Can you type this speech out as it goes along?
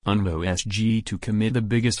UNWTO to commit the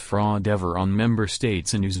biggest fraud ever on member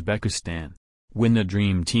states in Uzbekistan. When the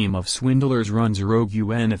dream team of swindlers runs a rogue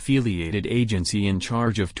UN-affiliated agency in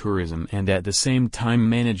charge of tourism and at the same time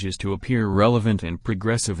manages to appear relevant and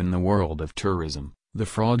progressive in the world of tourism, the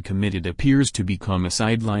fraud committed appears to become a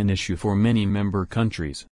sideline issue for many member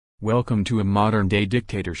countries. Welcome to a modern-day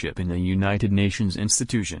dictatorship in a United Nations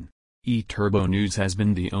institution. UNWTO News has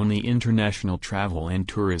been the only international travel and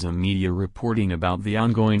tourism media reporting about the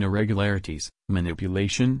ongoing irregularities,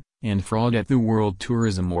 manipulation, and fraud at the World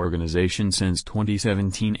Tourism Organization since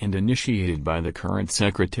 2017 and initiated by the current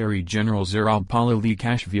Secretary-General Zurab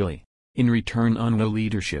Palilashvili. In return, UNWTO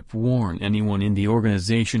leadership warned anyone in the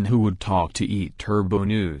organization who would talk to UNWTO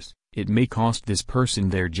News, it may cost this person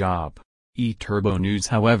their job. UNWTO News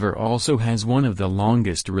however also has one of the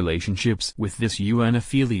longest relationships with this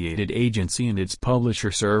UN-affiliated agency, and its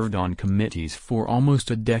publisher served on committees for almost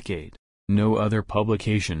a decade. No other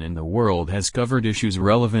publication in the world has covered issues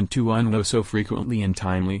relevant to UNWTO so frequently and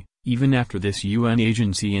timely, even after this UN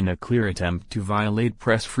agency, in a clear attempt to violate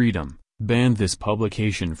press freedom, banned this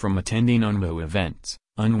publication from attending UNWTO events,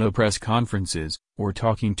 UNWTO press conferences, or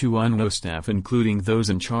talking to UNWTO staff including those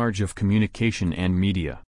in charge of communication and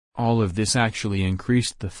media. All of this actually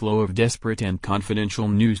increased the flow of desperate and confidential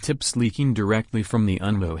news tips leaking directly from the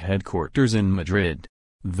UNWTO headquarters in Madrid.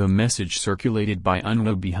 The message circulated by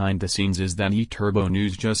UNWTO behind the scenes is that UNWTO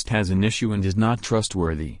News just has an issue and is not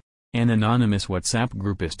trustworthy. An anonymous WhatsApp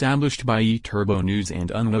group established by UNWTO News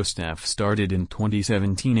and UNWTO staff started in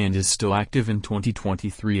 2017 and is still active in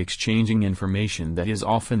 2023, exchanging information that is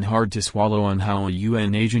often hard to swallow on how a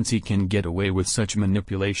UN agency can get away with such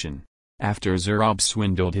manipulation. After Zurab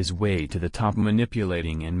swindled his way to the top,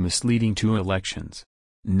 manipulating and misleading 2 elections.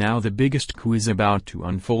 Now the biggest coup is about to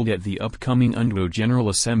unfold at the upcoming UNWTO General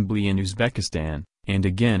Assembly in Uzbekistan, and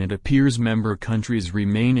again it appears member countries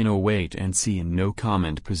remain in a wait-and-see and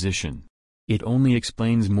no-comment position. It only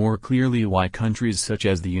explains more clearly why countries such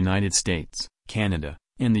as the United States, Canada,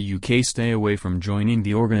 and the UK stay away from joining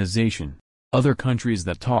the organization. Other countries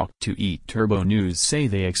that talk to UNWTO News say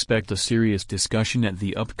they expect a serious discussion at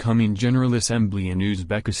the upcoming General Assembly in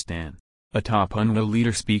Uzbekistan. A top UNWTO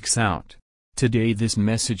leader speaks out. Today this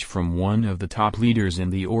message from one of the top leaders in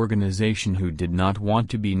the organization who did not want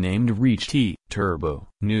to be named reached UNWTO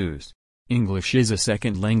News. English is a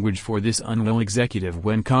second language for this UNWTO executive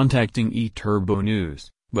when contacting UNWTO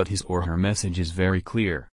News, but his or her message is very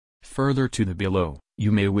clear. Further to the below,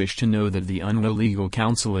 you may wish to know that the UNWTO Legal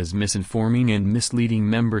Council is misinforming and misleading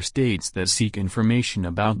member states that seek information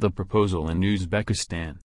about the proposal in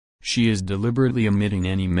Uzbekistan. She is deliberately omitting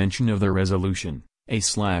any mention of the resolution,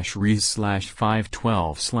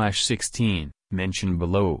 A/Res/512/16, mentioned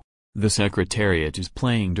below. The Secretariat is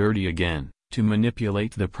playing dirty again, to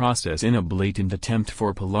manipulate the process in a blatant attempt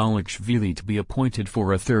for Palilashvili to be appointed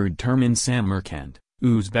for a 3rd term in Samarkand,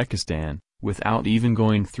 Uzbekistan, without even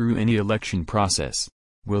going through any election process.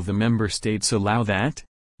 Will the member states allow that?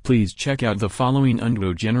 Please check out the following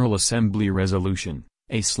UNWTO General Assembly resolution,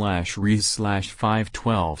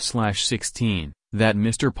 A/Res/512/16, that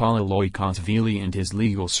Mr. Palilashvili and his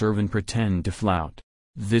legal servant pretend to flout.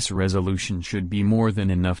 This resolution should be more than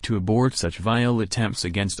enough to abort such vile attempts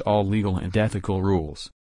against all legal and ethical rules.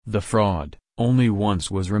 The fraud, only once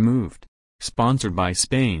was removed. Sponsored by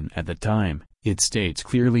Spain at the time, it states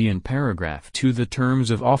clearly in paragraph 2 the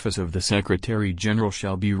terms of office of the Secretary-General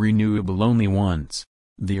shall be renewable only once.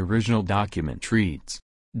 The original document reads,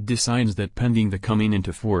 decides that pending the coming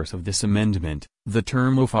into force of this amendment, the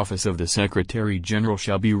term of office of the Secretary-General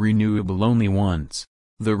shall be renewable only once.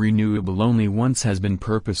 The renewable only once has been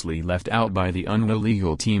purposely left out by the UNWTO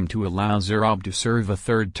legal team to allow Zurab to serve a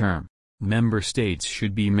 3rd term. Member states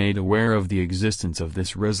should be made aware of the existence of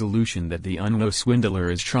this resolution that the UNWTO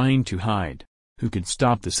swindler is trying to hide. Who could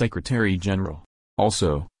stop the Secretary-General?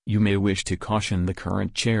 Also, you may wish to caution the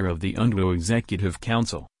current chair of the UNWTO Executive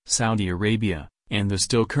Council, Saudi Arabia, and the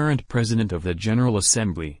still current President of the General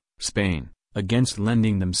Assembly, Spain, against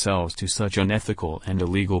lending themselves to such unethical and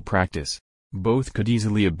illegal practice. Both could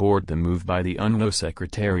easily abort the move by the UNWTO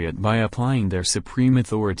Secretariat by applying their supreme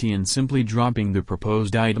authority and simply dropping the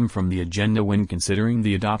proposed item from the agenda when considering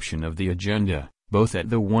the adoption of the agenda, both at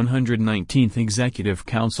the 119th Executive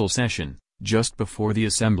Council session, just before the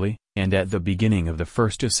Assembly, and at the beginning of the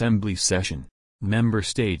first Assembly session. Member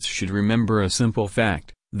states should remember a simple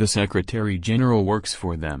fact: the Secretary-General works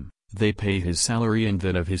for them, they pay his salary and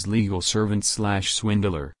that of his legal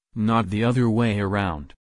servant/swindler, not the other way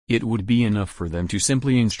around. It would be enough for them to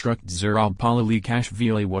simply instruct Zurab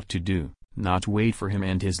Palilashvili what to do, not wait for him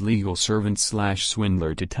and his legal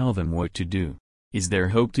servant/swindler to tell them what to do. Is there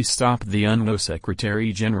hope to stop the UNWTO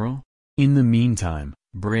Secretary-General? In the meantime,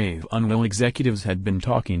 brave UNWTO executives had been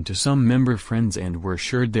talking to some member friends and were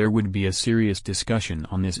assured there would be a serious discussion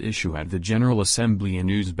on this issue at the General Assembly in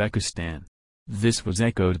Uzbekistan. This was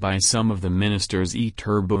echoed by some of the ministers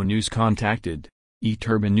eTurbo News contacted,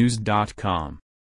 eTurbonews.com.